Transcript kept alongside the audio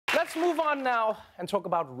Let's move on now and talk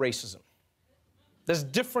about racism. There's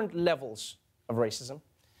different levels of racism.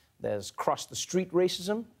 There's cross-the-street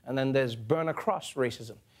racism, and then there's burn-across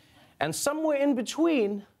racism. And somewhere in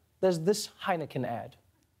between, there's this Heineken ad.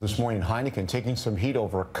 This morning, Heineken taking some heat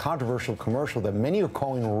over a controversial commercial that many are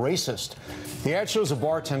calling racist. The ad shows a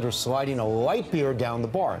bartender sliding a light beer down the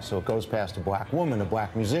bar. So it goes past a black woman, a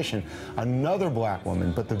black musician, another black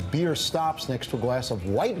woman, but the beer stops next to a glass of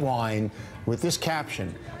white wine with this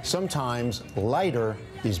caption: "Sometimes lighter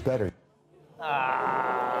is better."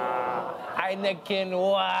 Heineken,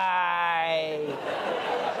 why?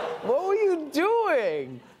 What were you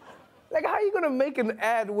doing? Like, how are you gonna make an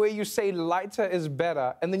ad where you say lighter is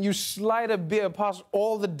better and then you slide a beer past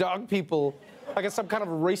all the dog people like it's some kind of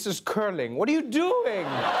racist curling? What are you doing?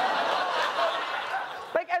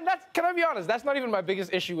 Like, and that's, can I be honest, that's not even my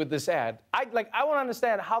biggest issue with this ad. I want to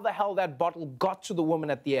understand how the hell that bottle got to the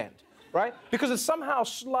woman at the end, right? Because it somehow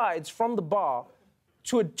slides from the bar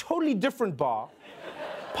to a totally different bar,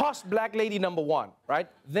 past black lady number one, right?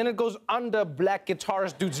 Then it goes under black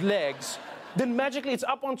guitarist dude's legs. Then magically it's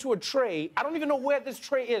up onto a tray. I don't even know where this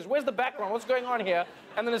tray is. Where's the background? What's going on here?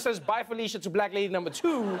 And then it says, "Bye, Felicia," to black lady number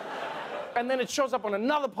two. And then it shows up on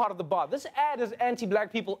another part of the bar. This ad is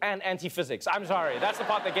anti-black people and anti-physics. I'm sorry. That's the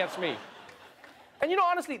part that gets me. And you know,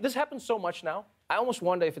 honestly, this happens so much now. I almost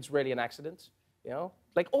wonder if it's really an accident, you know?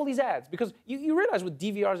 Like all these ads, because you realize with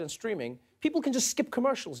DVRs and streaming, people can just skip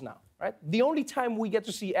commercials now, right? The only time we get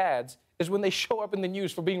to see ads is when they show up in the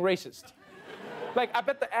news for being racist. Like, I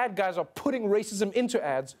bet the ad guys are putting racism into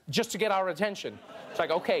ads just to get our attention. It's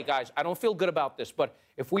like, okay, guys, I don't feel good about this, but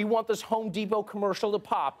if we want this Home Depot commercial to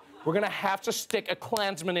pop, we're gonna have to stick a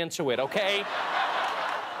Klansman into it, okay?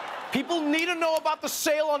 People need to know about the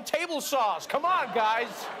sale on table saws. Come on,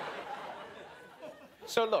 guys.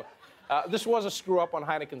 So look, this was a screw-up on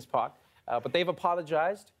Heineken's part, but they've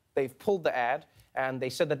apologized, they've pulled the ad, and they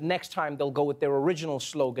said that next time they'll go with their original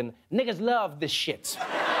slogan, "Niggas love this shit."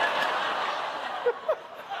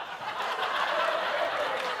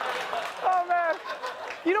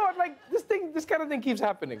 You know what, like, this kind of thing keeps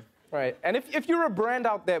happening, right? And if you're a brand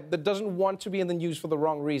out there that doesn't want to be in the news for the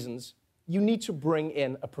wrong reasons, you need to bring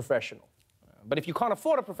in a professional. But if you can't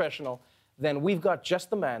afford a professional, then we've got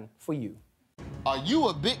just the man for you. Are you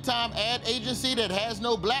a big-time ad agency that has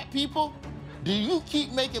no black people? Do you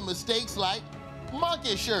keep making mistakes like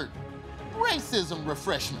monkey shirt, racism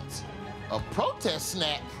refreshments, a protest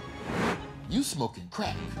snack? You smoking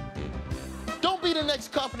crack. Don't be the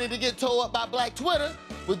next company to get towed up by Black Twitter.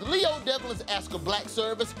 With Leo Devlin's Ask a Black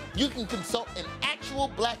service, you can consult an actual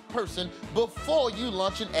black person before you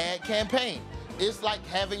launch an ad campaign. It's like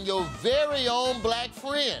having your very own black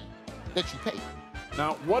friend that you pay.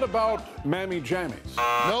 Now, what about Mammy Jammies?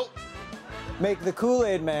 Nope. Make the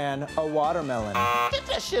Kool-Aid Man a watermelon. Get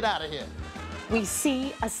that shit out of here. We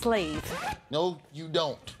see a slave. No, you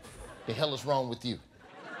don't. The hell is wrong with you?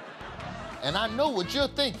 And I know what you're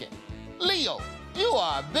thinking. Leo, you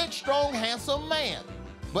are a big, strong, handsome man,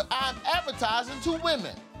 but I'm advertising to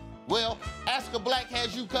women. Well, Ask a Black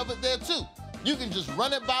has you covered there too. You can just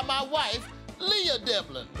run it by my wife, Leah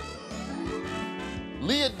Devlin.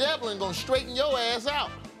 Leah Devlin gonna straighten your ass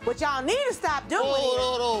out. What y'all need to stop doing.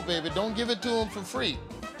 Oh, baby, don't give it to him for free.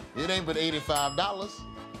 It ain't but $85.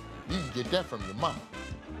 You can get that from your mama.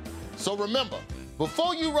 So remember,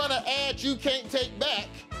 before you run an ad you can't take back,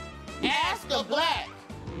 Ask a Black.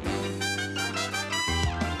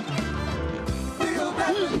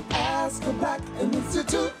 Ask a Black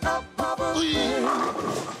Institute of Poverty.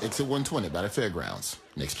 Exit 120 by the fairgrounds,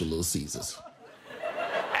 next to Little Caesars.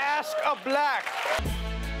 Ask a Black.